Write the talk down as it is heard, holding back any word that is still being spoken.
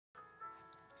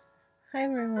Hi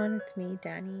everyone, it's me,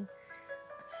 Danny.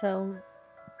 So,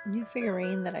 new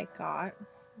figurine that I got,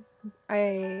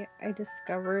 I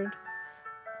discovered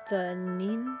the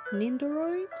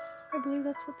Nendoroids. I believe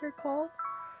that's what they're called.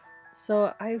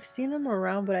 So I've seen them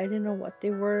around, but I didn't know what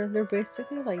they were. They're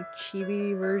basically like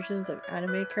chibi versions of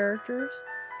anime characters.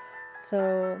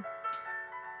 So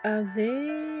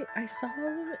I saw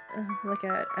them like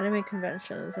at anime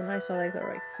conventions, and I saw like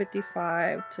they're like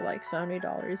 55 to like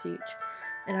 $70 each,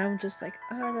 and I'm just like,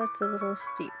 oh, that's a little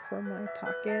steep for my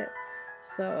pocket.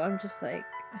 So I'm just like,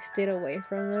 I stayed away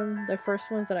from them. The first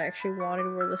ones that I actually wanted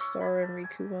were the Sora and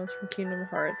Riku ones from Kingdom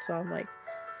Hearts. So I'm like,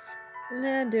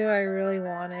 nah, do I really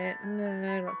want it?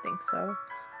 Nah, I don't think so.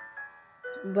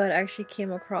 But I actually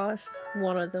came across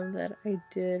one of them that I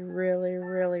did really,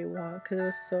 really want because it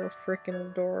was so freaking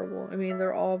adorable. I mean,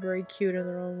 they're all very cute in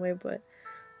their own way, but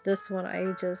this one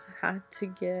I just had to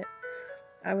get.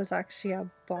 I was actually at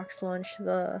box lunch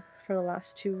for the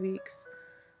last 2 weeks.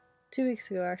 2 weeks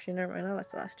ago, actually, never mind. Not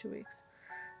like the last 2 weeks.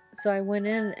 So I went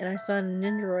in and I saw a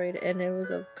Nendoroid, and it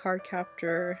was a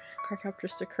CardCaptor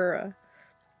Sakura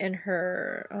in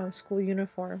her school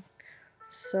uniform.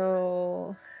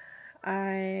 So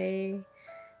I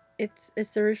it's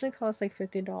originally cost like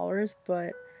 $50,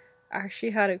 but I actually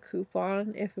had a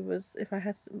coupon. If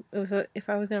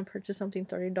I was gonna purchase something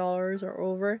 $30 or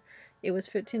over, it was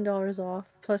 $15 off.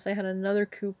 Plus, I had another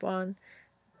coupon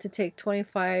to take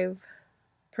 25%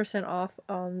 off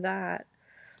on that.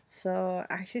 So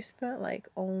I actually spent like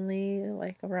only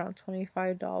like around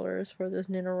 $25 for this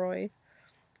Nendoroid,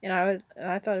 and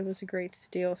I thought it was a great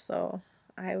steal. So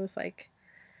I was like,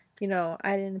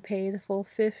 I didn't pay the full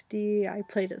 50. I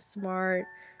played it smart.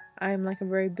 I'm like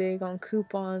very big on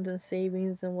coupons and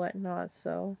savings and whatnot,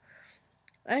 so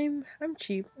I'm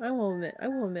cheap. I will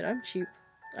admit I'm cheap.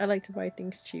 I like to buy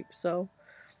things cheap, so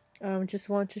just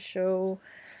want to show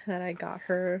that I got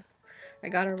her. I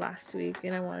got her last week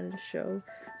and I wanted to show.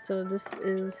 So this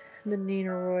is the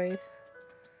Nendoroid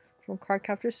from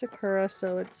CardCaptor Sakura.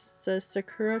 So it's the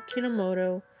Sakura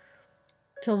Kinomoto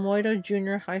Tomoida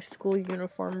Junior High School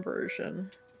uniform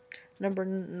version, number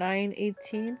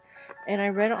 918, and I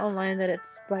read online that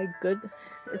it's by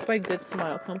Good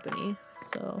Smile Company.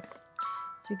 So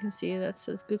as you can see, that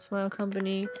says Good Smile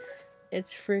Company.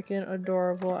 It's freaking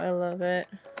adorable. I love it.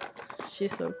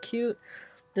 She's so cute.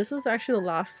 This was actually the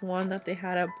last one that they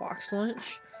had at box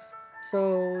lunch.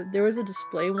 So there was a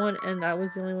display one, and that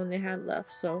was the only one they had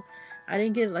left. So I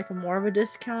didn't get like a more of a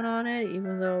discount on it,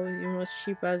 even though as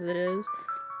cheap as it is.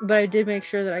 But I did make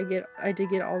sure that I did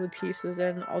get all the pieces,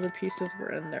 and all the pieces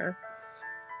were in there.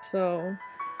 So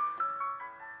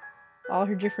all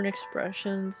her different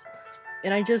expressions,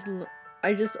 and I just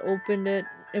opened it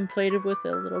and played it with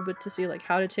it a little bit to see like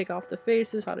how to take off the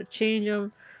faces, how to change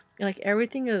them, and like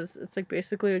everything it's like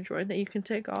basically a joint that you can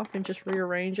take off and just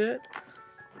rearrange it.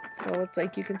 So it's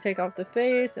like you can take off the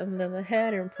face and then the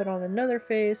head and put on another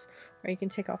face, or you can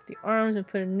take off the arms and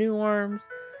put in new arms.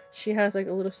 She has like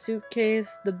a little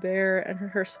suitcase, the bear, and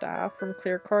her staff from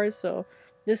Clear Cards. So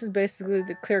this is basically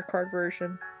the Clear Card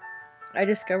version. I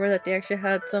discovered that they actually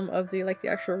had some of the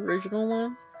actual original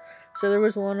ones. So there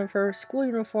was one of her school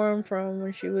uniform from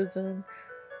when she was in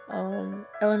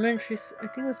elementary. I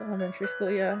think it was elementary school.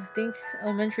 Yeah, I think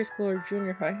elementary school or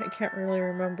junior high. I can't really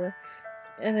remember.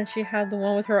 And then she had the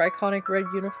one with her iconic red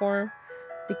uniform,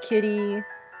 the kitty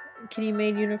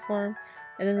maid uniform,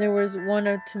 and then there was one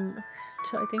of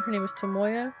I think her name was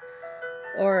Tomoya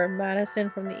or Madison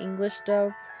from the English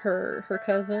dub, her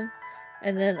cousin,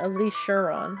 and then Elise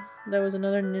Sharon. That was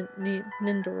another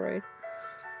Nendoroid.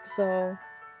 So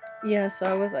yeah, so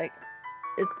I was like,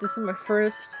 this is my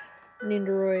first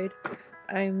Nendoroid.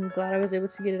 I'm glad I was able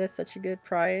to get it at such a good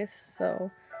price.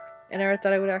 So I never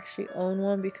thought I would actually own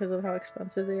one because of how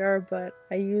expensive they are, but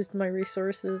I used my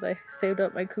resources. I saved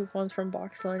up my coupons from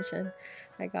box lunch and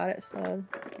I got it. So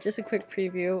just a quick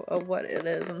preview of what it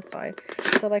is inside.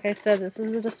 So like I said, this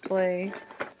is the display,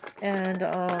 and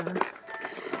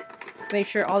make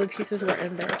sure all the pieces were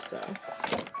in there. So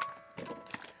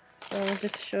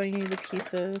just showing you the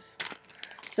pieces.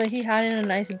 So he had it in a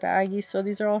nice baggie. So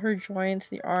these are all her joints,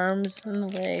 the arms and the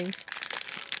legs.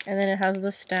 And then it has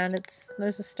the stand.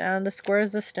 There's a stand. The square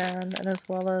is the stand, and as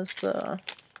well as the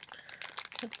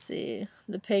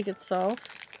peg itself.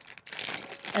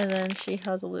 And then she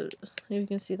has a little. You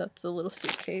can see that's a little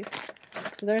suitcase.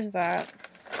 So there's that.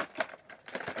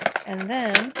 And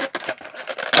then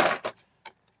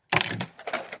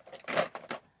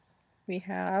we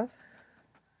have,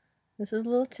 this is a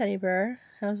little teddy bear.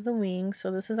 Has the wings,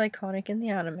 so this is iconic in the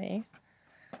anime.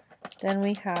 Then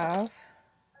we have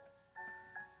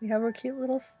her cute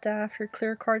little staff, her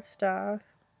clear card staff.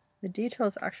 The detail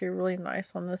is actually really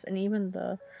nice on this, and even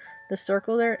the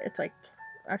circle there, it's like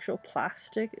actual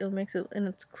plastic. It makes it, and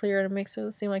it's clear, and it makes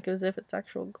it seem like as if it's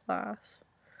actual glass,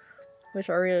 which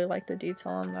I really like the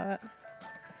detail on that.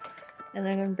 And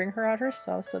I'm gonna bring her out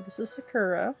herself. So this is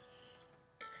Sakura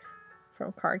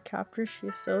from CardCaptor.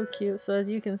 She's so cute. So as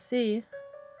you can see,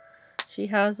 she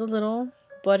has a little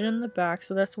button in the back,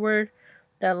 so that's where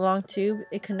that long tube,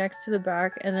 it connects to the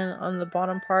back, and then on the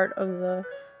bottom part of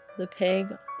the peg,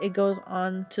 it goes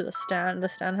on to the stand. The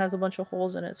stand has a bunch of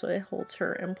holes in it, so it holds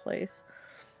her in place.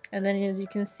 And then as you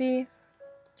can see,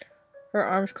 her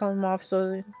arms come off,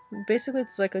 so basically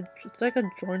it's like a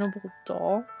joinable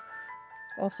doll.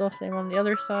 Also same on the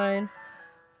other side.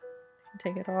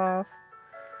 Take it off,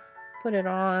 put it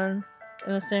on,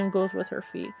 and the same goes with her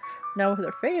feet. Now with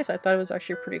her face, I thought it was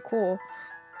actually pretty cool.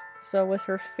 So with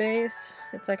her face,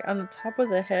 it's like on the top of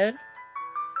the head.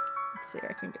 Let's see if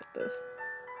I can get this.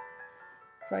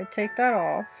 So I take that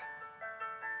off.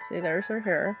 See, there's her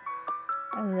hair.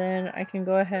 And then I can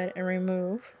go ahead and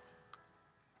remove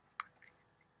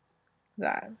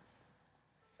that.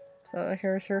 So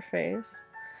here's her face.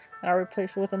 And I'll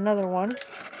replace it with another one.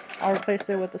 I'll replace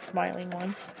it with a smiling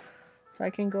one. So I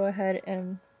can go ahead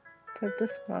and put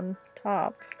this on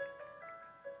top.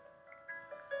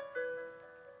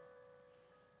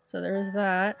 So there's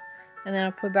that. And then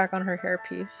I'll put back on her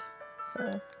hairpiece.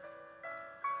 So,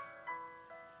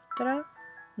 ta-da!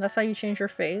 That's how you change your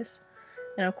face.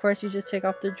 And of course you just take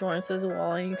off the joints as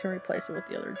well, and you can replace it with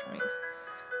the other joints.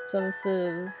 So this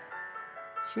is,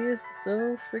 she is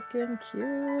so freaking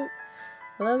cute.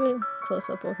 I love it. Close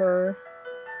up of her.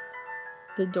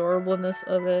 The adorableness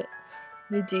of it.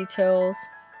 The details.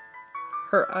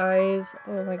 Her eyes.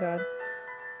 Oh my god.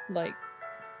 Like,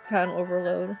 pan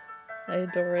overload. I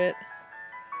adore it.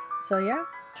 So yeah.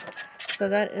 So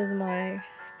that is my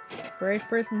very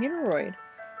first Nendoroid.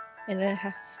 And it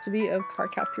has to be of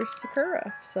CardCaptor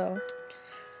Sakura. So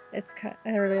it's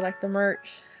I really like the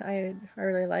merch. I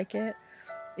really like it.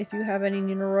 If you have any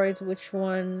Nendoroids, which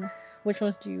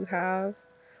ones do you have?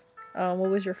 What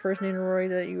was your first Nendoroid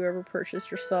that you ever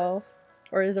purchased yourself?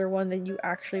 Or is there one that you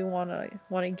actually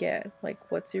wanna get? Like,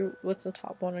 what's the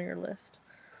top one on your list?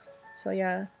 So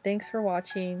yeah, thanks for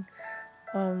watching.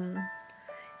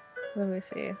 Let me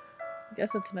see. I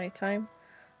guess it's nighttime.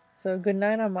 So good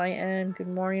night on my end, good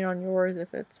morning on yours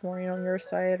if it's morning on your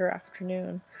side, or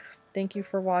afternoon. Thank you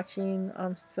for watching.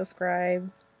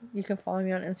 Subscribe. You can follow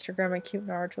me on Instagram at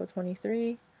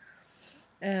cutenaruto23.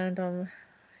 And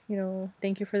you know,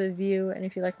 thank you for the view, and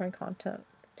if you like my content,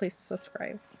 please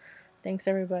subscribe. Thanks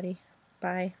everybody.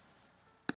 Bye.